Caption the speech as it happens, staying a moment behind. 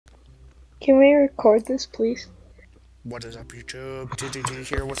Can we record this, please? What is up, YouTube?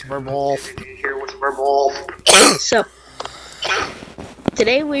 Here with Werewolf. So,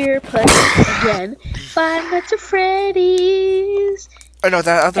 today we're playing again Five Nights at Freddy's. Oh no,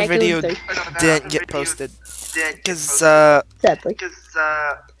 that other Tycoon video 3. didn't get posted. Cause, Sadly.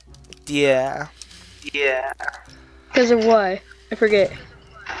 yeah. Because of what? I forget.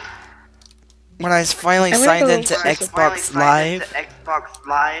 When I finally I'm gonna signed go into listen. Xbox Live,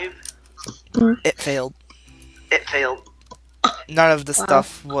 Mm. it failed. None of the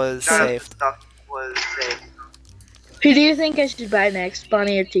stuff was saved. Who do you think I should buy next,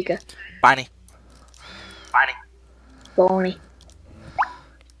 Bonnie or Chica? Bonnie. Bonnie.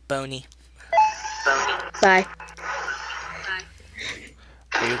 Boney. Bye.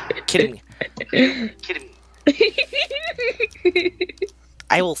 Are you kidding me?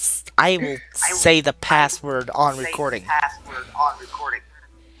 I will say the password on recording.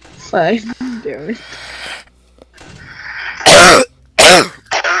 Fine. Damn it.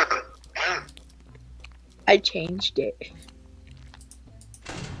 I changed it.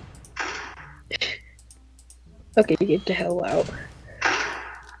 Okay, get the hell out.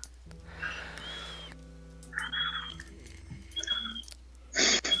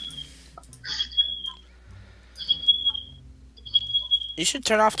 You should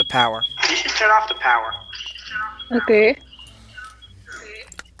turn off the power. Okay.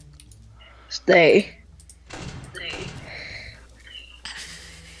 Stay.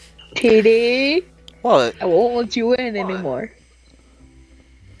 TD, What? I won't let you in anymore.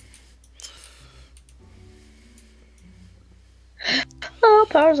 Oh,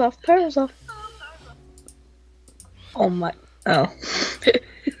 power's off. Oh my. Oh.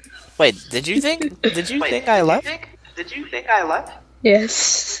 Wait, did you think I left?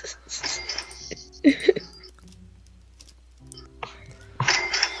 Yes.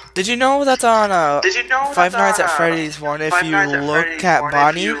 Did you know that on Five Nights at Freddy's one, if you look at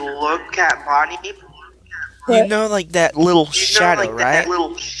Bonnie, you know, like that little shadow,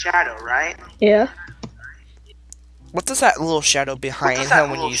 right? Yeah. What does that little shadow behind him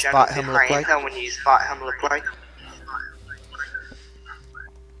when you spot him look like?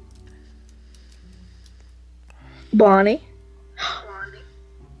 Bonnie.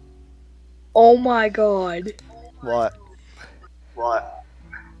 Oh my god. What?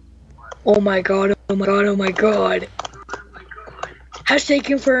 Oh my god. Hashtag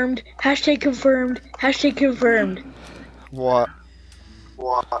confirmed. What?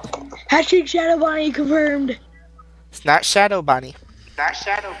 Hashtag Shadow Bonnie confirmed. It's not Shadow Bonnie.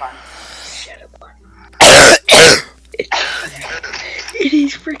 Shadow Bonnie. It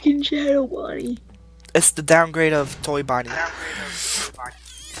is freaking Shadow Bonnie. It's the downgrade of Toy Bonnie.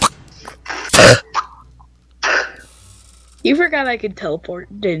 You forgot I could teleport,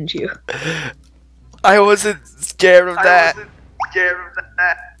 didn't you? I wasn't scared of that.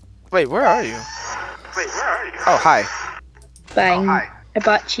 Wait, where are you? Oh, hi. Bang. I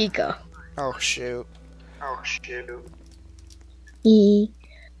bought Chica. Oh, shoot.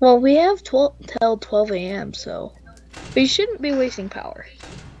 Well, we have till 12 a.m., so we shouldn't be wasting power.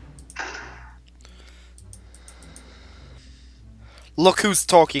 Look who's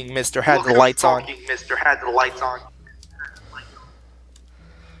talking, Mr. Had the lights on.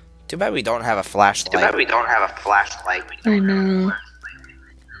 Too bad we don't have a flashlight. I know.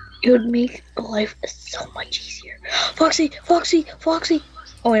 It would make life so much easier. Foxy!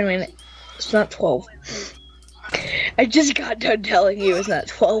 Oh, wait a minute. It's not 12. I just got done telling you it's not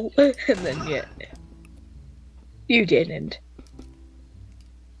 12, and then yet. You didn't.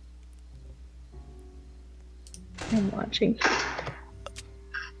 I'm watching.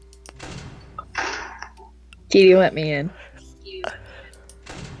 TD, let me in.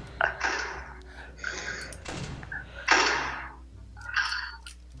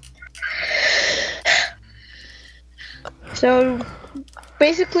 So,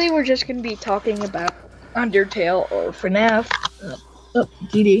 basically, we're just gonna be talking about Undertale or FNAF. Oh,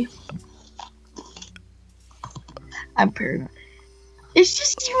 DD. I'm paranoid. It's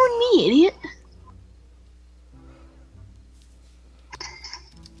just you and me, idiot.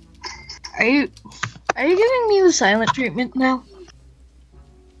 Are you giving me the silent treatment now?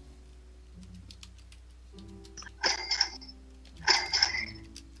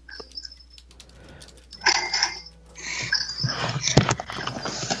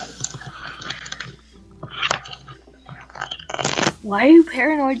 Why are you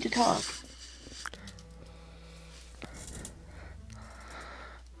paranoid to talk?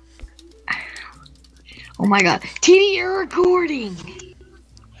 Oh my god. TD, you're recording!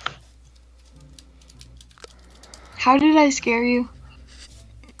 How did I scare you?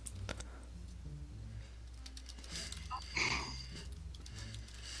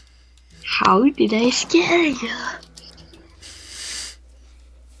 How did I scare you?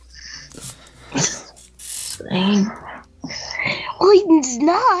 Same. Well, it's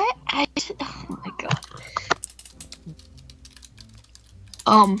not. Oh my god.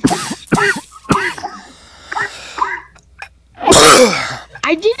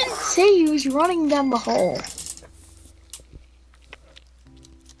 I didn't say he was running down the hall.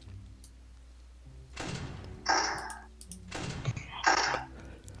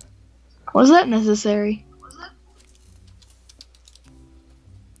 Was that necessary?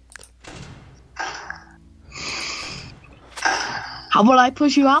 How about I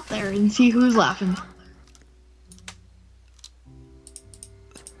push you out there and see who's laughing?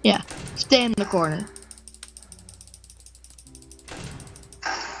 Yeah, stay in the corner.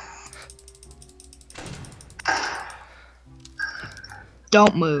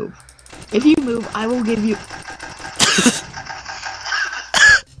 Don't move. If you move, I will give you...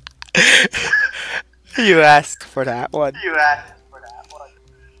 You asked for that one.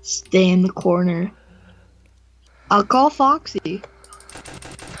 Stay in the corner. I'll call Foxy.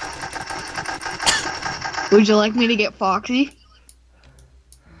 Would you like me to get Foxy?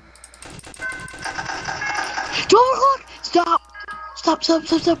 12 o'clock! Stop!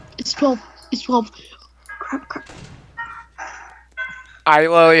 Stop. It's 12. It's 12. Crap. I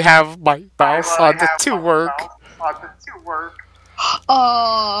literally have my mouse on the to work.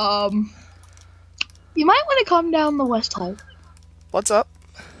 You might want to come down the west hall. What's up?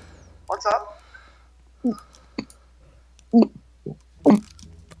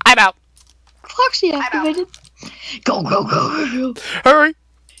 I'm out. Foxy activated. Go. Hurry.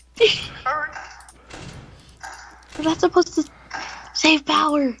 We're not supposed to save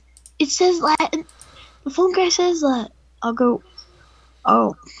power. It says that. The phone guy says that. I'll go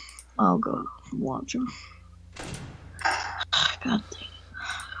watch him. God dang it.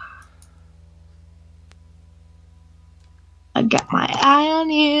 I got my eye on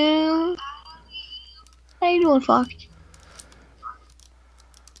you. How you doing, Fox?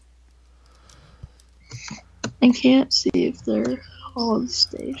 I can't see if they're all on the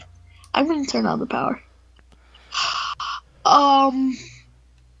stage. I'm gonna turn on the power.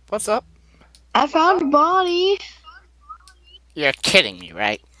 What's up? I found a body. You're kidding me,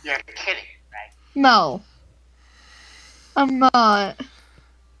 right? No. I'm not.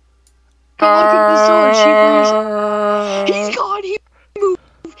 Come look at the sword. He's gone. He moved.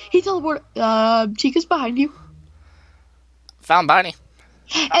 He teleported. Chica's behind you. Found Bonnie.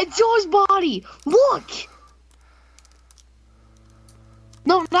 And so is Bonnie. Look.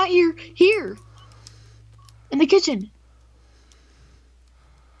 No, not here. Here. In the kitchen.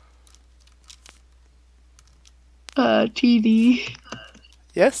 TD.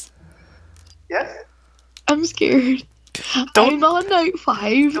 Yes? I'm scared. I'm on night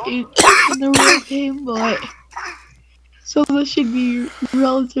 5 in the real game, but so this should be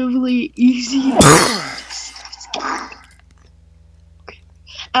relatively easy.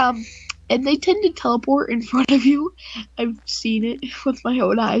 And they tend to teleport in front of you. I've seen it with my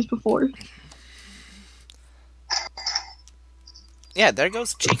own eyes before. Yeah, there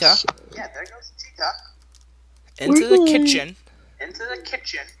goes Chica. Into the kitchen.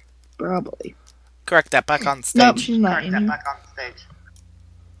 Probably. Correct that back on stage. Nope, she's not in here.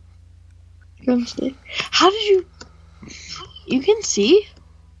 Come stay. How did you... You can see?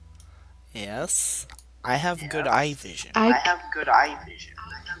 Yes. I have good eye vision.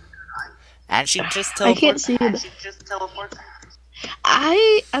 And she just teleported. I can't see it.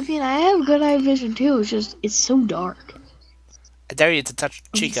 I mean, I have good eye vision too. It's just, it's so dark. I dare you to touch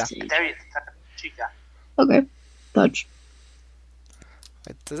Chica. Okay. Touch.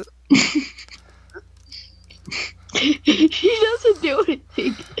 She doesn't do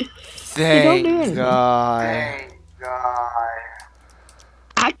anything. Thank don't do anything. God.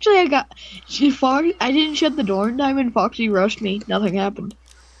 Actually, I didn't shut the door in time and Foxy rushed me. Nothing happened.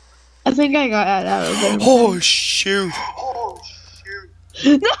 I think I got out of there. Oh, shoot.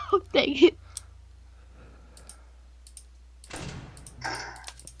 No, dang it.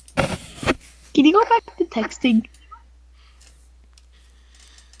 Can you go back to texting?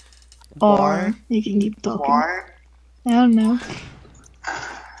 Or you can keep talking. I don't know.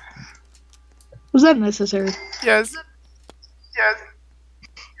 Was that necessary? Yes.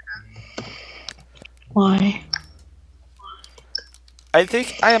 Why? I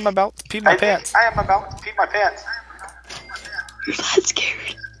think I am about to pee my pants. You're not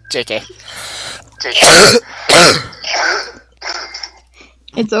scared. JK.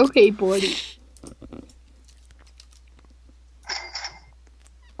 It's okay, buddy.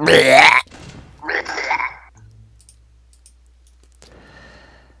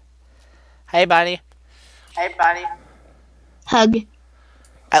 Hey, buddy. Hug.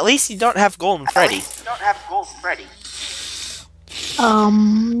 At least you don't have Golden Freddy.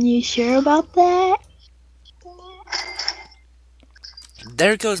 You sure about that?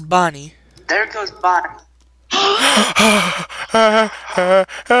 There goes Bonnie.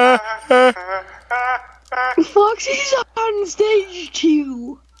 Foxy's on stage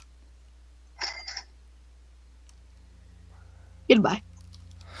 2. Goodbye.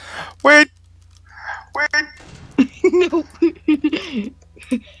 Wait. Nope.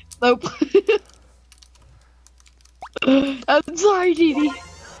 Nope. I'm sorry, Didi.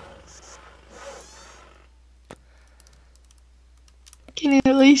 Can you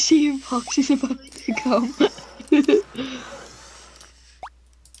at least see if Foxy's about to come?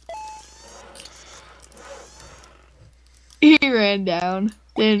 He ran down,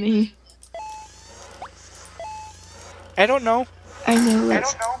 didn't he? I don't know. I know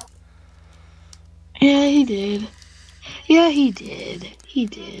that's... Yeah, he did. Yeah, he did. He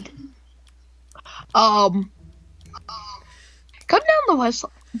did. Come down the west.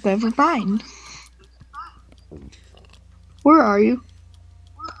 Never mind. Where are you?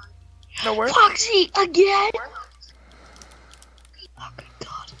 Nowhere. Foxy again. Oh my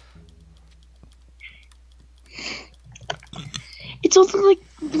god. It's also like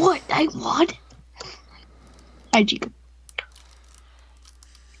what I want. Hi, Chica.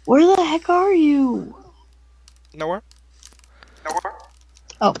 Where the heck are you? Nowhere.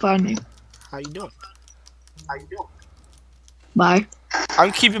 Oh, found you. How you doing? Bye.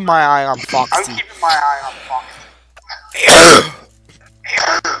 I'm keeping my eye on Foxy.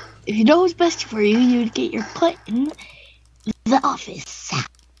 If you know what's best for you, you would get your put in the office.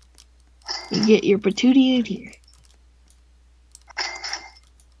 You get your patootie in here.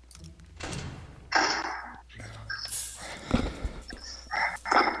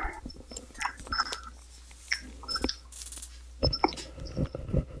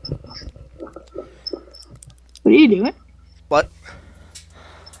 What are you doing? What?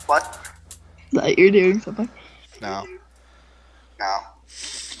 Thought you're doing something. No.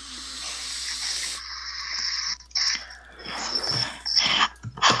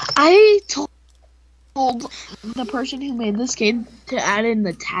 I told the person who made this game to add in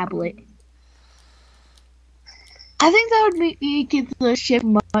the tablet. I think that would make the ship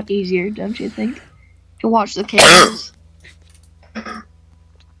much easier, don't you think? To watch the cameras.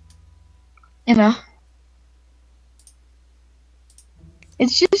 You know?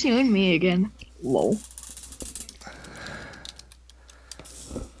 It's just you and me again. Lol.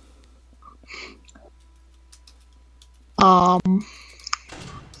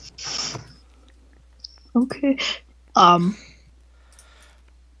 Okay.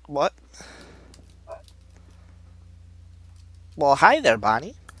 What? Well, hi there,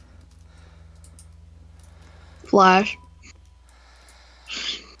 Bonnie. Flash.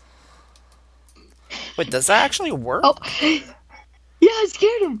 Wait, does that actually work? Oh. Yeah, I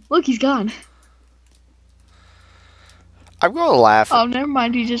scared him. Look, he's gone. I'm gonna laugh. Oh, never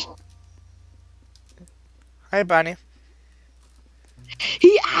mind. He just... Hi, Bonnie.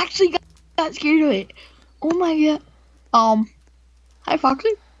 He actually got scared of it. Oh my god. Hi,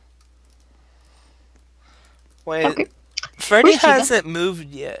 Foxy. Wait, Okay. Freddy Where's Chica? hasn't moved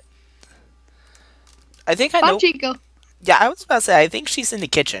yet. I think I know. Chico. Yeah, I was about to say, I think she's in the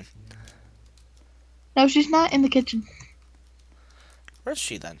kitchen. No, she's not in the kitchen. Where's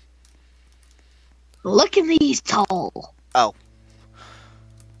she then? Look at these tall. Oh.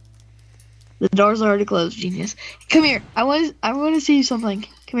 The door's already closed, genius. Come here. I want to see something.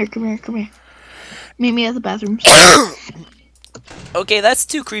 Come here. Meet me at the bathrooms. Okay, that's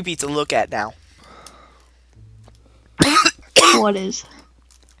too creepy to look at now. What is?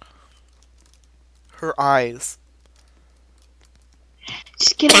 Her eyes.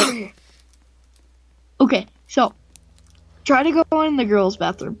 Just get over here. Okay, so try to go in the girls'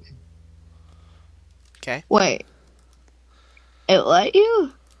 bathroom. Okay. Wait. It let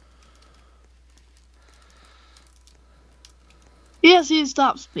you? Yeah, see, it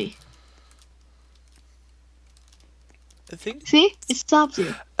stops me. I think. See? It stops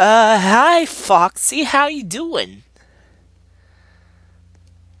you. Hi, Foxy. How you doing?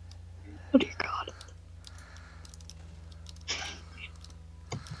 Oh dear God.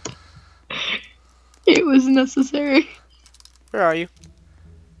 It was necessary. Where are you?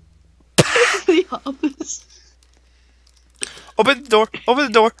 The office. Open the door. Open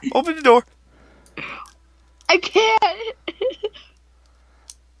the door. Open the door. I can't.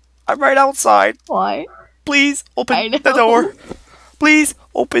 I'm right outside. Why? Please open I know. the door. Please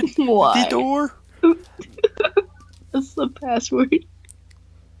open Why? the door. That's the password.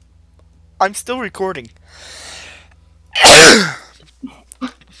 I'm still recording.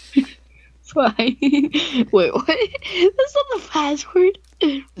 Fine. Wait, what? That's not the password.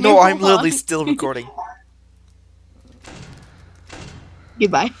 No, Wait, I'm hold literally on. still recording.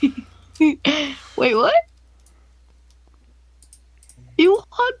 Goodbye. Wait, what? You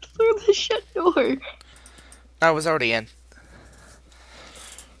walked through the shut door. I was already in.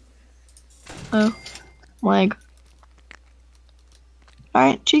 Oh, lag.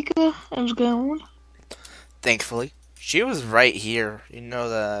 Alright, Chica, how's it going? Thankfully. She was right here. You know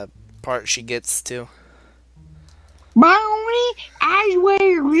the part she gets to. Brownie, I swear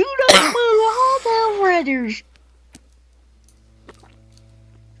you don't move all the brothers.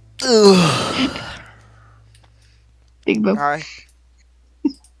 Ugh. Big Bo. Hi.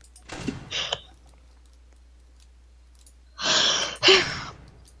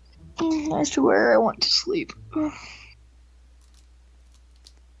 I swear I want to sleep.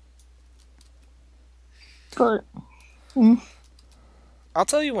 But, I'll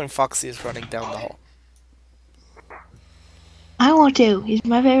tell you when Foxy is running down the hall. I want to. He's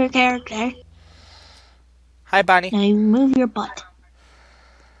my favorite character. Hi, Bonnie. Now you move your butt.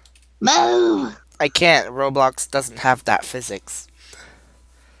 Move! I can't. Roblox doesn't have that physics.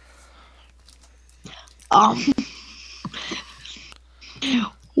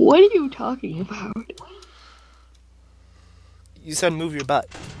 What are you talking about? You said move your butt.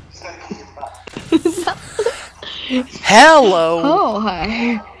 Hello! Oh,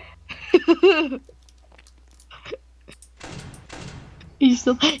 hi. He's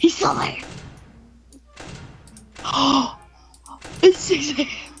still there. Oh, it's 6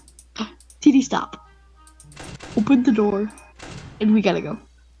 a.m. TD, stop. Open the door. And we gotta go.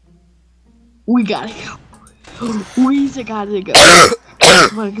 We gotta go. Weezy gotta go.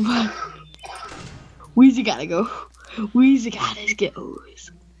 Come on, come on. Weezy gotta go. Weezy gotta go.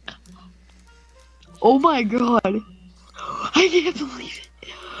 Oh my god. I can't believe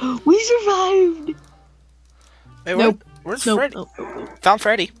it. We survived. Wait, Nope. Where's Nope. Freddy? Nope. Found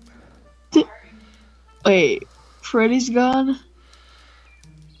Freddy. Wait, Freddy's gone?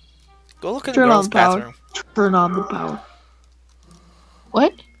 Go look in the Turn on girls' the power. bathroom. Turn on the power.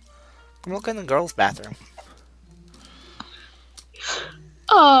 What? Come look in the girls' bathroom.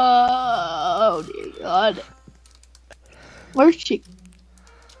 Oh dear god. Where's she?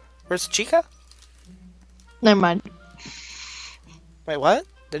 Where's Chica? Never mind. Wait, what?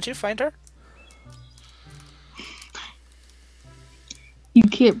 Did you find her? You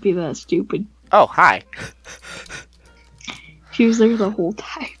can't be that stupid. Oh, hi. She was there the whole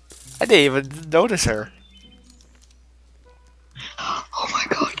time. I didn't even notice her. Oh my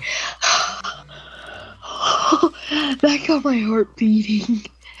god. That got my heart beating.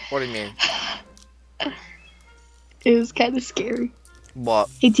 What do you mean? It was kind of scary. What?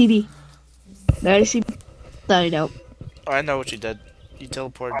 Hey TD. Now I see. No, I don't. Oh, I know what you did. You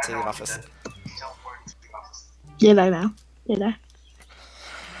teleported to the office. Did I now? Did I?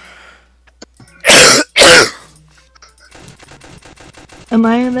 Am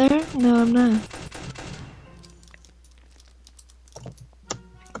I in there? No, I'm not.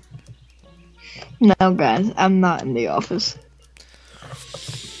 No, guys, I'm not in the office.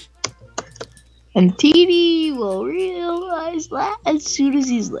 And TD will realize that as soon as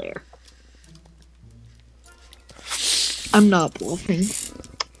he's there. I'm not bluffing.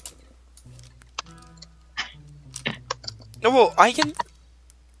 No, well, I can...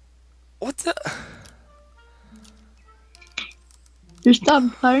 What the... You're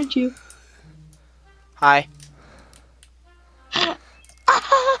stunned, aren't you? Hi.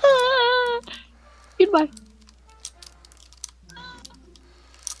 Goodbye.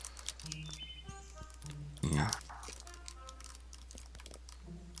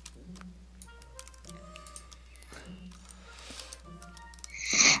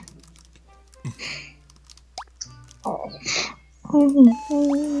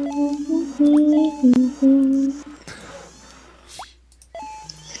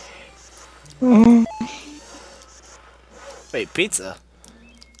 Wait, pizza?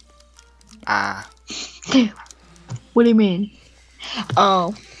 Ah. What do you mean?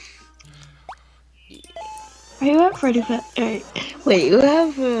 Oh. Are you at Freddy Wait, you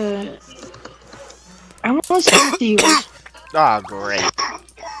have I'm gonna send it to you. Oh, great.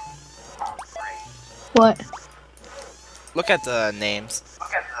 What? Look at the names.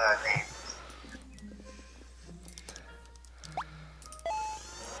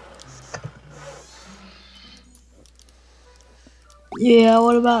 Yeah,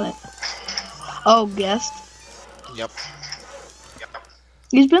 what about it? Oh, guest. Yep.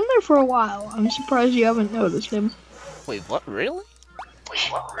 He's been there for a while. I'm surprised you haven't noticed him. Wait, what? Really?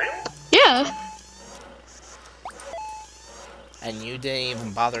 Yeah, Yeah. And you didn't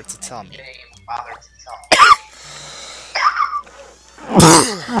even bother to tell me.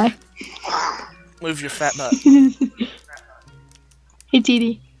 Hi. Move your fat butt. Hey,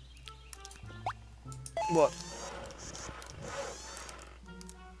 TD. What?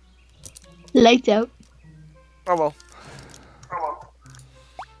 Lights out. Oh well.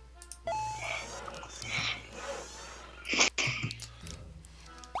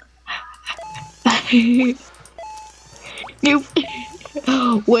 Nope.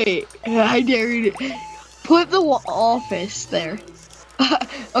 Wait, I dare you to put the office there.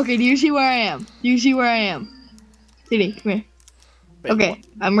 Okay, do you see where I am? Do you see where I am? TD, come here. Wait, Okay, what?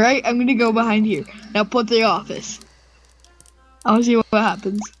 I'm right. I'm gonna go behind here. Now put the office. I wanna see what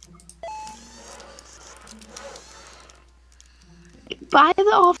happens. By the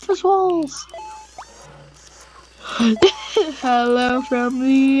office walls. Hello from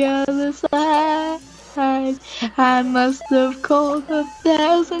the other side. I must have called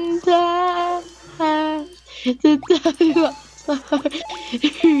 1,000 times to tell you I'm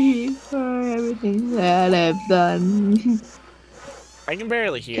sorry for everything that I've done. I can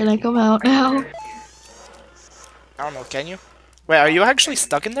barely hear Can I you. come out now? I don't know, can you? Wait, are you actually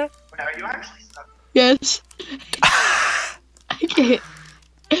stuck in there? Yes. I can't.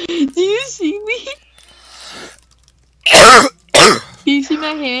 Do you see me? Do you see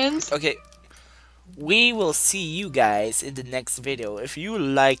my hands? Okay. We will see you guys in the next video. If you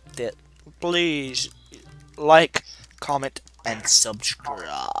liked it, please like, comment, and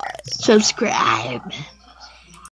subscribe. Subscribe.